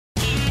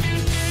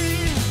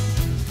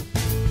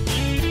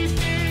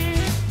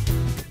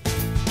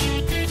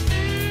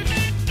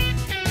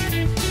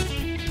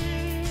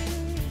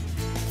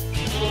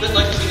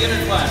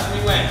class.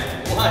 We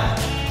went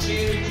 1,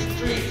 2,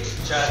 3,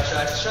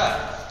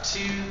 cha-cha-cha, 2,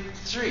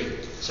 3,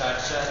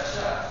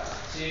 cha-cha-cha,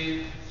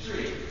 2,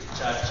 3,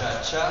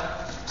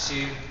 cha-cha-cha,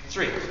 2,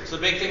 3. So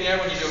the big thing there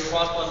when you do a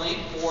crossbody lead,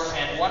 4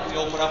 and 1, we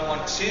open up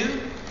on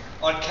 2.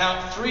 On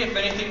count 3, if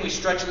anything, we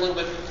stretch a little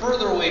bit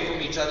further away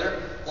from each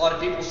other. A lot of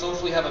people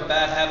socially have a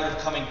bad habit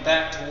of coming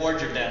back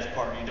towards your dance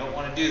partner. You don't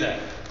want to do that.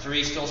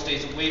 3 still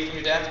stays away from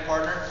your dance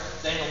partner.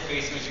 Then you'll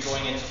face him as you're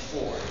going into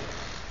 4.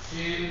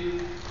 2,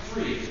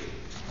 3,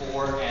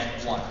 4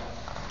 and 1.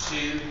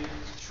 2,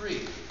 3.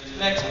 The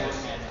next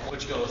one,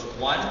 which goes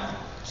 1,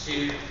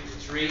 2,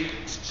 3,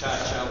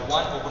 cha-cha,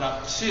 1, open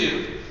up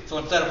 2. So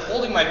instead of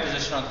holding my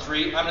position on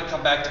 3, I'm going to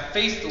come back to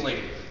face the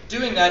lady.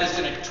 Doing that is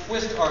going to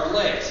twist our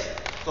legs.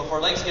 So if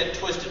our legs get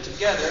twisted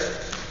together,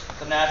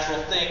 the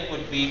natural thing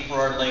would be for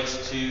our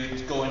legs to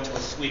go into a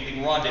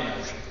sweeping ronde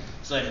motion.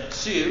 So then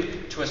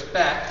 2, twist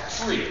back,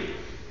 3,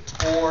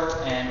 4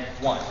 and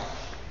 1.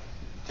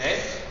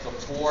 Okay? So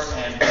 4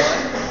 and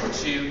 1,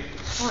 2,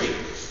 3,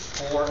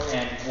 4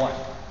 and 1.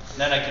 And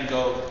then I can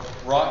go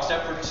rock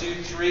step for 2,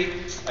 3.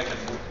 I can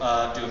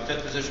do a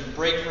fifth position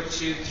break for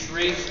 2,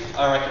 3.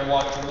 Or I can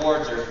walk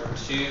towards her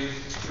for 2,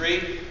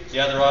 3. The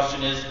other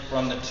option is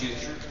from the 2,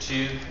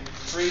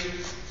 3,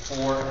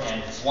 4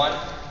 and 1,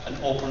 an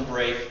open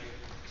break.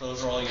 So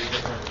those are all your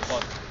different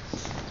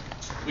buttons.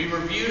 We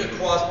reviewed a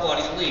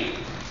crossbody lead.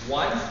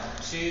 1,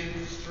 2,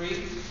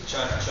 3,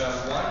 cha-cha,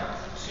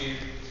 1, 2,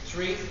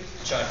 3,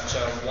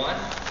 cha-cha, 1,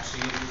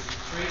 2,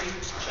 3,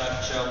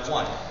 cha-cha,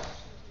 1.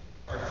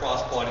 Our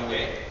crossbody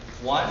way.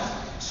 1,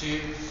 2,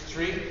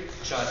 3,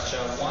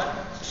 cha-cha, 1,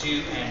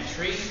 2 and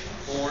 3,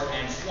 4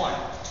 and 1,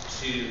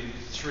 2,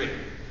 3.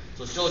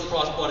 So still a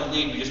crossbody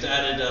lead, we just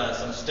added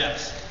some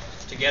steps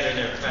to get her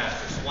there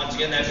faster. So once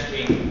again, that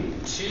became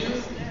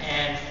 2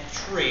 and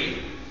 3.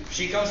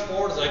 She comes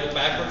forward as I go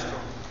backwards for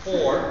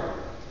 4,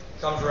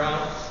 comes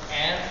around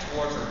and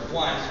towards her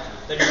 1.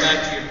 Then you're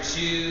back to your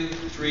 2,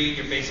 3,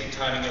 your basic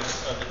timing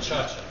of the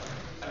cha-cha.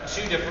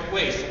 2 different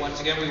ways. So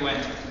once again, we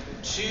went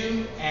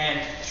 2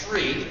 and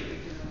 3.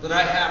 Then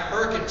I have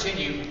her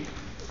continue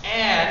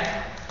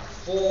and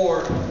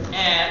 4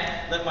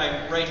 and let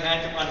my right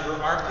hand come under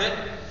her armpit.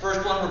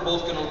 First one, we're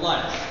both going to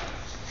lunge.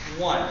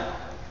 1.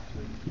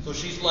 So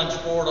she's lunged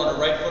forward on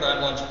her right foot,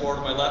 I'm lunged forward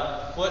on my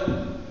left foot.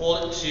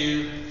 Hold it,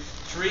 2,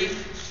 3,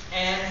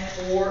 and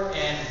 4,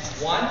 and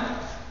 1.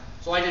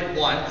 So I did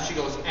 1, she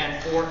goes,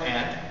 and 4,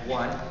 and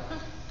 1,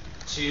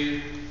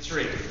 2,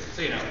 3.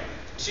 So you know,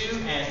 2,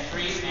 and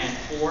 3, and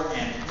 4,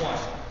 and 1,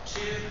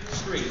 2,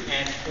 3,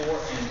 and 4,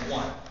 and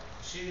 1,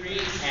 2,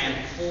 3,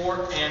 and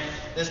 4, and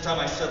this time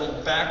I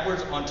settled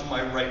backwards onto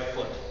my right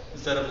foot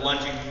instead of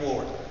lunging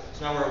forward.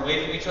 So now we're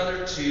away from each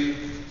other, 2,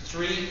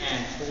 3,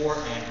 and 4,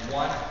 and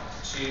 1,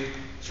 2,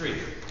 3,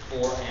 4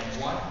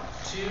 and 1,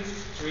 2,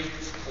 3,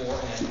 4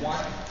 and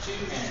 1, 2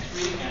 and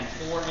 3 and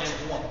 4 and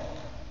 1,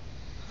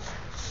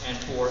 and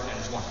 4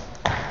 and 1.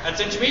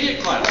 That's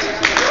intermediate class.